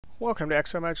Welcome to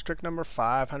Excel Magic Trick number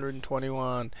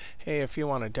 521. Hey, if you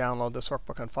want to download this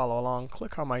workbook and follow along,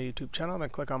 click on my YouTube channel, then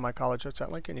click on my college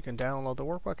website link, and you can download the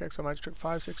workbook, Excel Magic Trick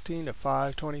 516 to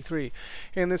 523.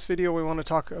 In this video, we want to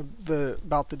talk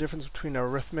about the difference between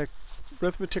arithmetic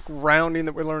rounding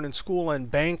that we learned in school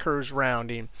and banker's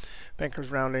rounding.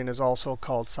 Banker's rounding is also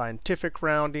called scientific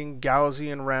rounding,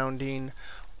 Gaussian rounding,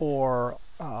 or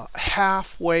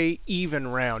halfway even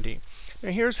rounding. Now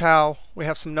here's how we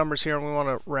have some numbers here, and we want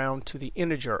to round to the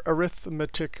integer.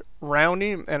 Arithmetic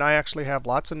rounding, and I actually have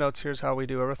lots of notes. Here's how we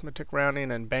do arithmetic rounding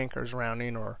and banker's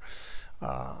rounding, or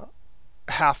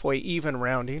halfway even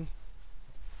rounding.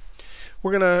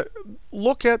 We're going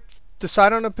to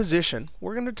decide on a position.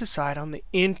 We're going to decide on the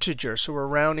integer. So we're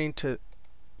rounding to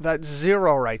that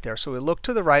 0 right there. So we look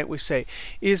to the right. We say,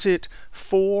 is it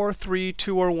 4, 3,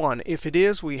 2, or 1? If it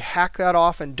is, we hack that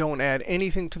off and don't add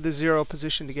anything to the 0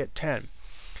 position to get 10.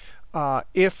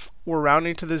 If we're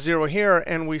rounding to the 0 here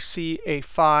and we see a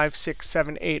 5, 6,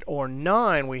 7, 8, or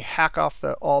 9, we hack off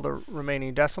all the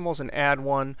remaining decimals and add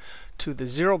 1 to the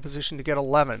 0 position to get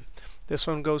 11. This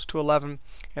one goes to 11,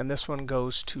 and this one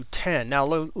goes to 10. Now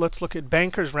let's look at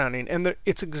banker's rounding. And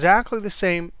it's exactly the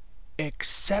same,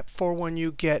 except for when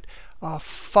you get a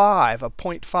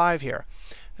 0.5 here.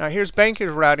 Now here's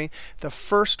banker's rounding. The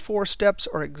first 4 steps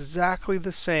are exactly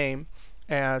the same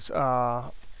as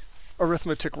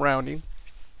arithmetic rounding,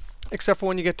 except for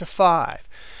when you get to 5.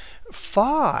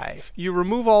 5, you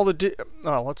remove all the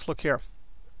let's look here.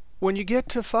 When you get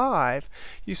to 5,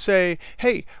 you say,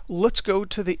 hey, let's go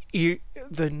to the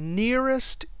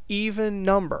nearest even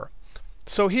number.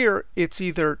 So here, it's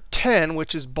either 10,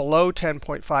 which is below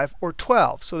 10.5, or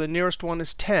 12. So the nearest one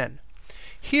is 10.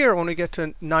 Here, when we get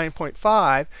to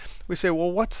 9.5, we say,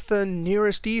 well, what's the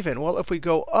nearest even? Well, if we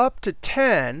go up to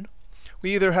 10,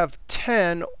 we either have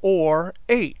 10 or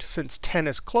 8. Since 10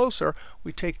 is closer,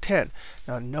 we take 10.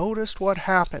 Now, notice what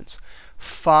happens.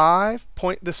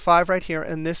 This 5 right here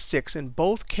and this 6, in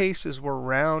both cases, we're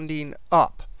rounding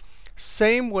up.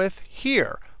 Same with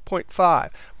here, 0.5.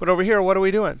 But over here, what are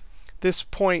we doing? This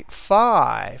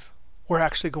 0.5, we're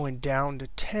actually going down to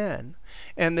 10.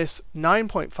 And this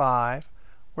 9.5,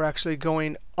 we're actually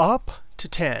going up to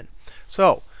 10.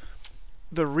 So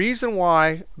the reason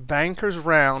why banker's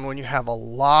round, when you have a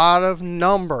lot of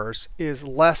numbers, is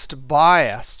less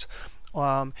biased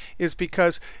is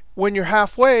because when you're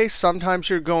halfway,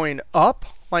 sometimes you're going up,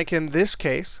 like in this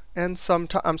case, and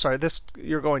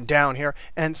you're going down here,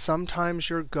 and sometimes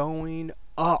you're going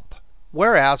up.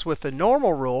 Whereas with the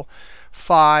normal rule,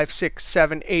 5, 6,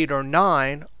 7, 8, or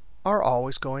 9 are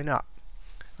always going up.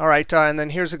 All right, and then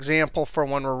here's an example for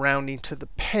when we're rounding to the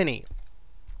penny.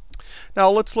 Now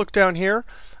let's look down here.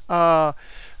 The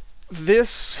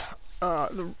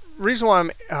reason why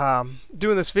I'm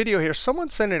doing this video here, someone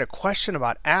sent in a question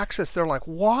about access. They're like,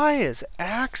 why is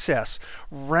access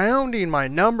rounding my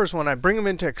numbers when I bring them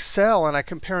into Excel and I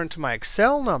compare them to my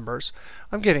Excel numbers?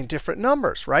 I'm getting different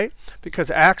numbers, right?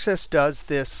 Because access does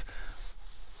this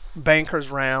banker's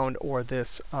round, or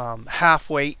this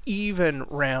halfway even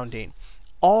rounding.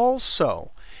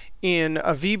 Also, in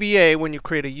a VBA, when you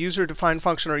create a user-defined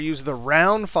function or use the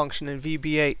round function in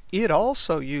VBA, it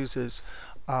also uses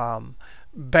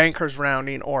banker's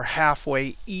rounding or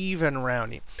halfway even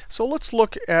rounding. So let's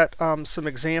look at some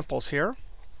examples here.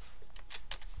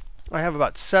 I have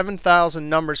about 7,000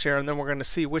 numbers here, and then we're going to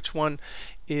see which one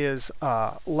is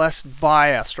less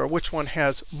biased, or which one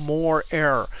has more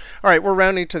error. All right, we're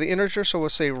rounding to the integer, so we'll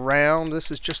say round.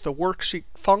 This is just the worksheet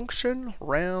function,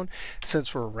 round.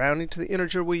 Since we're rounding to the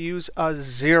integer, we use a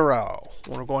 0.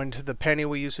 When we're going to the penny,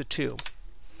 we use a 2.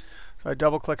 So I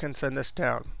double click and send this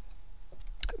down.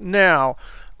 Now,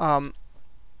 I'm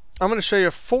going to show you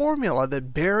a formula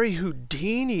that Barry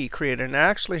Houdini created, and I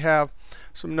actually have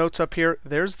some notes up here.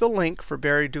 There's the link for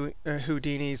Barry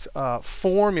Houdini's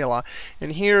formula.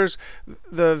 And here's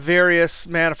the various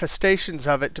manifestations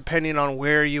of it depending on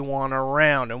where you want to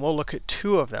round. And we'll look at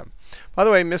 2 of them. By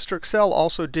the way, MrExcel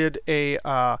also did a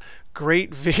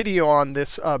great video on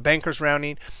this banker's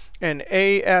rounding. And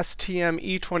ASTM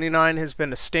E29 has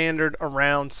been a standard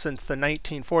around since the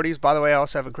 1940s. By the way, I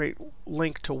also have a great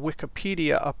link to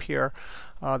Wikipedia up here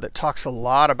that talks a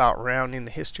lot about rounding,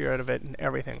 the history of it, and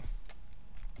everything.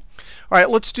 All right,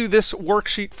 let's do this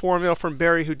worksheet formula from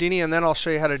Barry Houdini, and then I'll show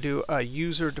you how to do a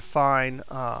user-defined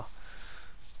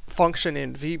function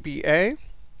in VBA.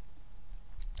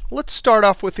 Let's start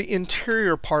off with the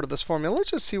interior part of this formula.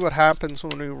 Let's just see what happens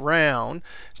when we round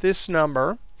this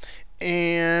number.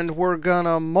 And we're going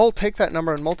to take that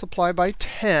number and multiply by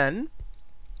 10.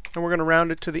 And we're going to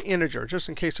round it to the integer, just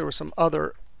in case there were some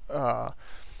other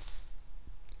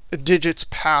digits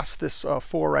past this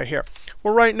 4 right here.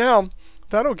 Well, right now,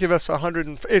 that'll give us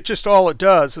 100. It just all it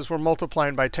does is we're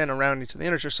multiplying by 10 and rounding to the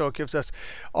integer, so it gives us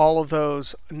all of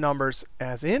those numbers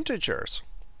as integers.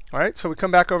 All right, so we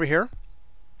come back over here.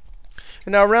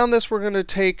 And now around this, we're going to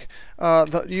take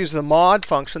use the mod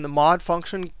function. The mod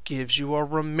function gives you a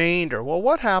remainder. Well,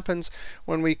 what happens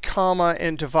when we comma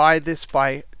and divide this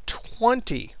by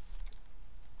 20?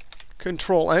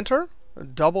 Control Enter,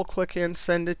 double click in,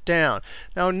 send it down.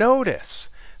 Now notice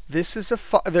this is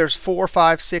there's 4,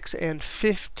 5, 6, and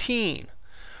 15.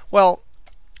 Well,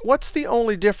 what's the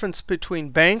only difference between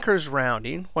bankers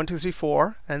rounding, 1, 2, 3,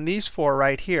 4, and these 4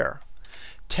 right here?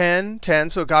 10, 10,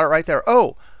 so got it right there.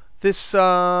 Oh, this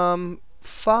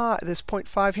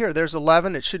 0.5 here, there's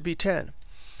 11, it should be 10.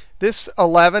 This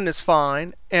 11 is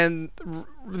fine, and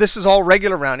this is all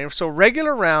regular rounding. So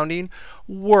regular rounding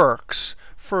works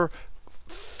for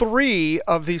 3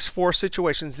 of these 4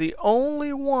 situations. The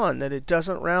only one that it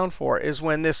doesn't round for is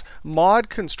when this mod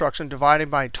construction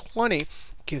divided by 20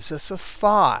 gives us a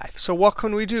 5. So what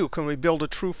can we do? Can we build a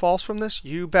true false from this?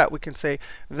 You bet. We can say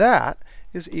that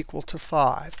is equal to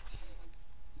 5.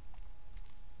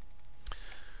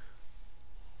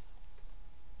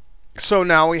 So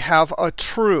now we have a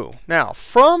true. Now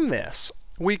from this,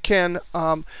 we can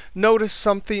notice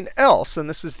something else. And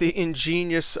this is the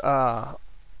ingenious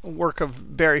work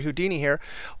of Barry Houdini here.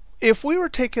 If we were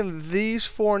taking these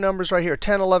 4 numbers right here,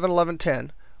 10, 11, 11,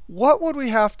 10, what would we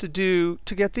have to do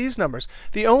to get these numbers?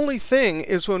 The only thing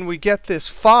is when we get this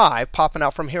 5 popping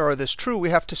out from here, or this true,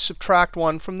 we have to subtract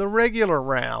 1 from the regular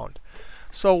round.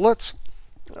 So let's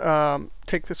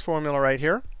take this formula right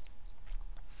here.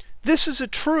 This is a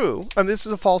true, and this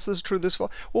is a false, this is true, this is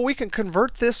false. Well, we can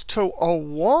convert this to a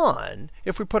 1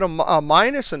 if we put a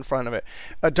minus in front of it,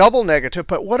 a double negative.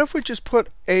 But what if we just put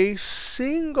a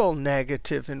single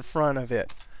negative in front of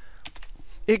it?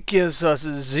 It gives us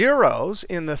zeros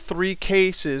in the 3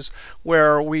 cases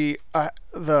where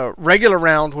the regular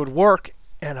round would work,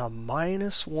 and a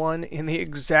 -1 in the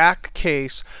exact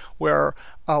case where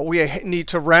we need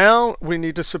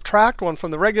to subtract 1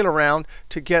 from the regular round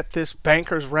to get this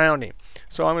banker's rounding.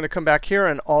 So I'm going to come back here,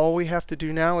 and all we have to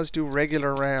do now is do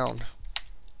regular round.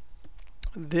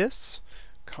 This,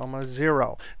 comma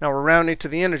 0. Now we're rounding to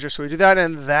the integer, so we do that,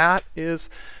 and that is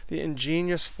the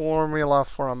ingenious formula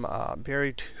from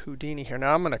Barry Houdini here.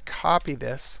 Now I'm going to copy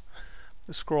this.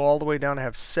 Scroll all the way down. I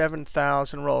have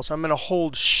 7,000 rows. I'm going to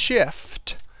hold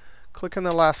Shift, click on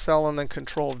the last cell, and then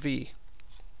Control V.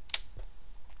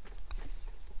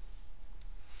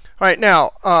 All right,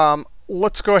 now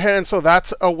let's go ahead. And so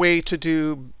that's a way to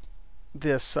do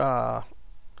this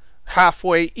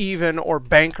halfway even or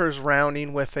bankers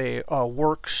rounding with a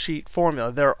worksheet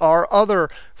formula. There are other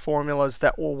formulas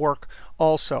that will work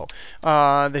also.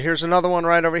 Here's another one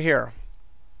right over here.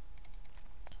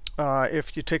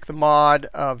 If you take the mod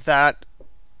of that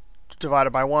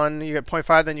divided by 1, you get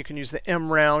 0.5. Then you can use the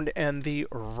M round and the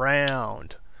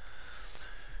round.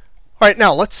 All right,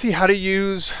 now let's see how to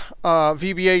use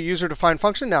VBA user-defined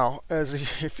function. Now,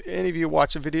 if any of you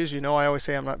watch the videos, you know I always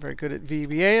say I'm not very good at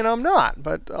VBA, and I'm not.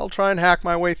 But I'll try and hack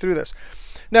my way through this.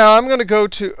 Now I'm going to go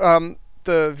to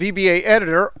the VBA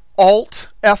editor, Alt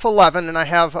F11, and I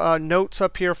have notes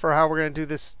up here for how we're going to do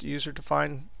this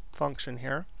user-defined function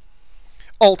here.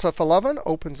 Alt F11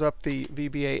 opens up the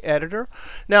VBA editor.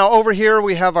 Now over here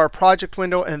we have our project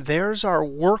window, and there's our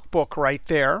workbook right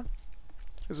there.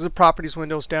 This is the properties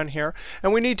windows down here.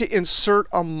 And we need to insert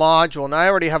a module. Now I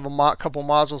already have a couple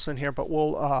modules in here, but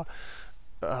we'll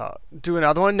do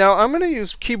another one. Now I'm going to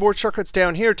use keyboard shortcuts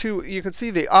down here too. You can see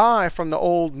the I from the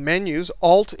old menus,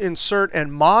 Alt, Insert,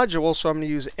 and Module. So I'm going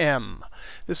to use M.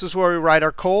 This is where we write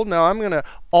our code. Now I'm going to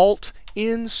Alt,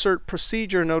 Insert,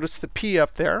 Procedure. Notice the P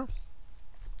up there.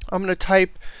 I'm going to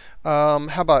type, how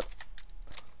about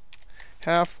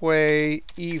halfway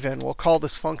even? We'll call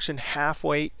this function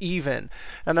halfway even.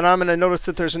 And then I'm going to notice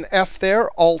that there's an F there,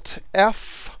 Alt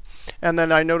F. And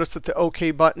then I notice that the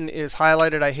OK button is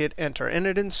highlighted. I hit Enter, and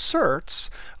it inserts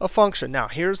a function. Now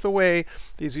here's the way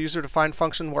these user-defined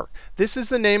functions work. This is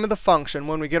the name of the function.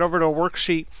 When we get over to a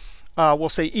worksheet, we'll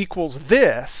say equals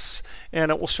this,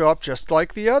 and it will show up just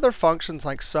like the other functions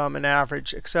like sum and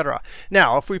average, etc.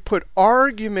 Now, if we put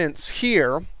arguments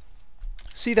here,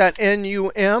 see that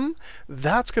NUM?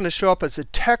 That's going to show up as a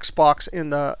text box in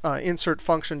the insert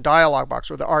function dialog box,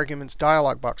 or the arguments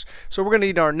dialog box. So we're going to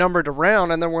need our number to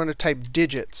round, and then we're going to type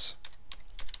digits.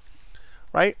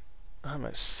 Right? I'm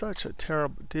such a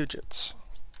terrible digits.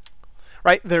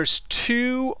 Right? There's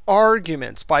 2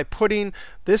 arguments. By putting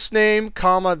this name,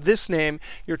 comma, this name,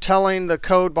 you're telling the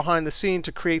code behind the scene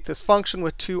to create this function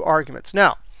with 2 arguments.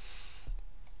 Now,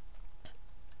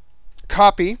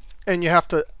 copy, and you have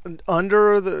to,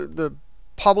 under the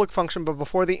public function, but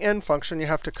before the end function, you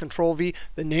have to Control V,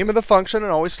 the name of the function,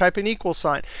 and always type an equal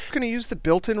sign. We're going to use the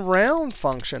built-in round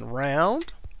function,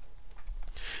 round.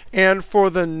 And for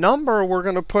the number, we're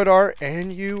going to put our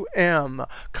NUM,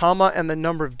 comma, and the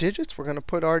number of digits, we're going to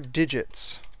put our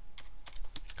digits.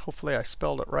 Hopefully I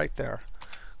spelled it right there.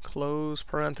 Close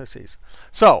parentheses.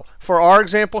 So for our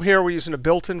example here, we're using a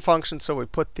built-in function. So we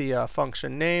put the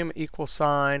function name, equal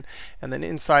sign, and then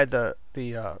inside the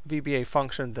VBA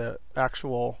function, the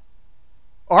actual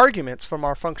arguments from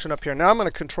our function up here. Now I'm going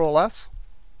to Control S,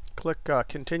 click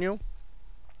Continue.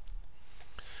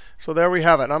 So there we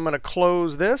have it. I'm going to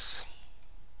close this.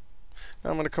 Now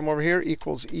I'm going to come over here,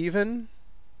 equals even.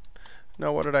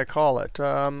 Now what did I call it?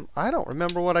 I don't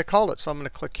remember what I called it. So I'm going to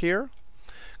click here.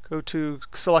 Go to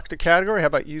select a category. How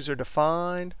about user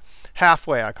defined?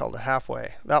 Halfway, I called it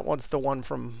halfway. That one's the one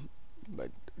from I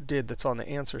did that's on the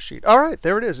answer sheet. All right,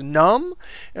 there it is, num.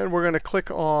 And we're going to click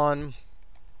on,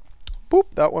 boop,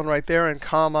 that one right there, and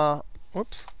comma,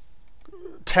 whoops,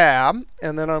 tab.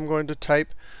 And then I'm going to type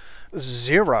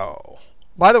 0.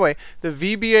 By the way, the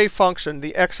VBA function,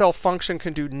 the Excel function,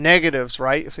 can do negatives,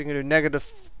 right? So you can do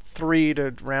 -3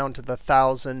 to round to the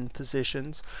 1,000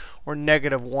 positions, or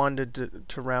 -1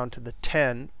 to round to the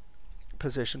 10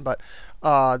 position. But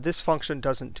this function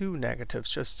doesn't do negatives,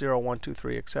 just 0, 1, 2,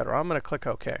 3, etc. I'm going to click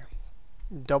OK.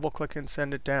 Double click and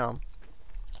send it down.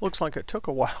 Looks like it took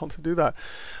a while to do that.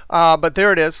 But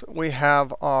there it is. We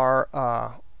have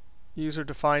our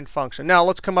user-defined function. Now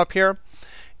let's come up here.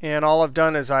 And all I've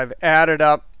done is I've added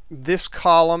up this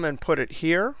column and put it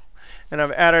here. And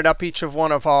I've added up each of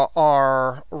one of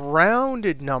our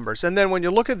rounded numbers. And then when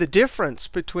you look at the difference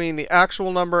between the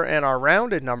actual number and our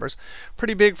rounded numbers,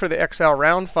 pretty big for the XL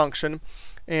round function,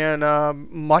 and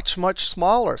much, much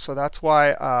smaller. So that's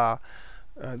why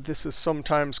this is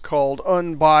sometimes called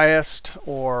unbiased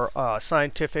or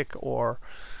scientific or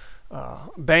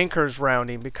banker's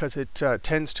rounding, because it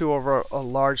tends to, over a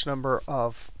large number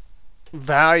of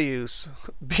values,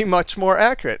 be much more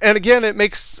accurate. And again, it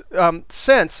makes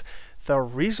sense. The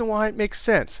reason why it makes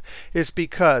sense is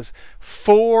because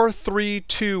 4, 3,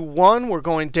 2, 1, we're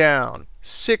going down.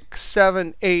 6,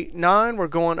 7, 8, 9, we're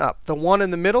going up. The one in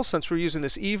the middle, since we're using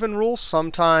this even rule,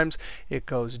 sometimes it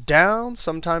goes down,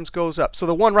 sometimes goes up. So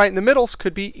the one right in the middle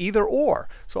could be either or.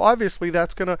 So obviously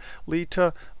that's going to lead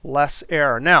to less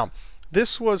error. Now,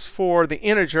 this was for the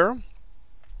integer.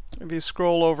 If you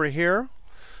scroll over here,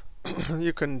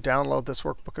 you can download this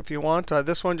workbook if you want.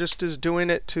 This one just is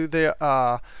doing it to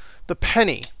the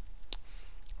penny,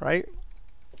 right?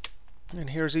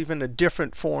 And here's even a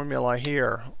different formula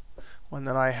here, one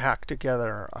that I hacked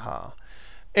together.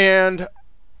 And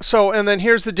then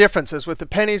here's the differences. With the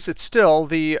pennies, it's still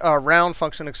the round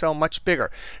function Excel much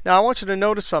bigger. Now I want you to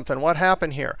notice something. What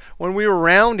happened here? When we were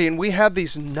rounding, we had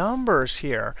these numbers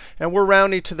here, and we're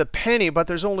rounding to the penny, but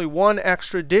there's only one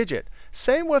extra digit.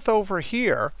 Same with over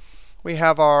here. We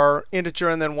have our integer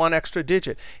and then one extra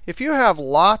digit. If you have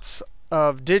lots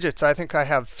of digits, I think I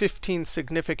have 15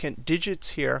 significant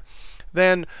digits here,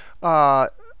 then all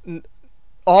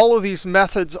of these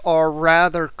methods are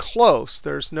rather close.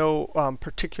 There's no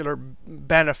particular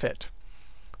benefit.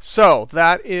 So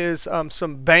that is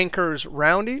some banker's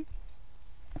rounding.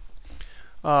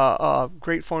 A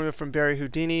great formula from Barry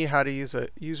Houdini, how to use a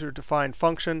user-defined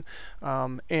function.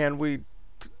 And we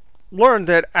learned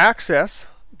that access,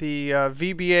 the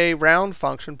VBA round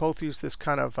function, both use this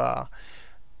kind of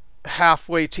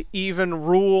halfway to even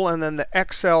rule. And then the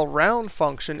XL round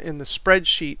function in the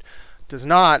spreadsheet does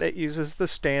not. It uses the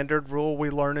standard rule we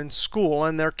learn in school,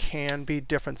 and there can be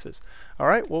differences. All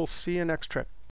right, we'll see you next trip.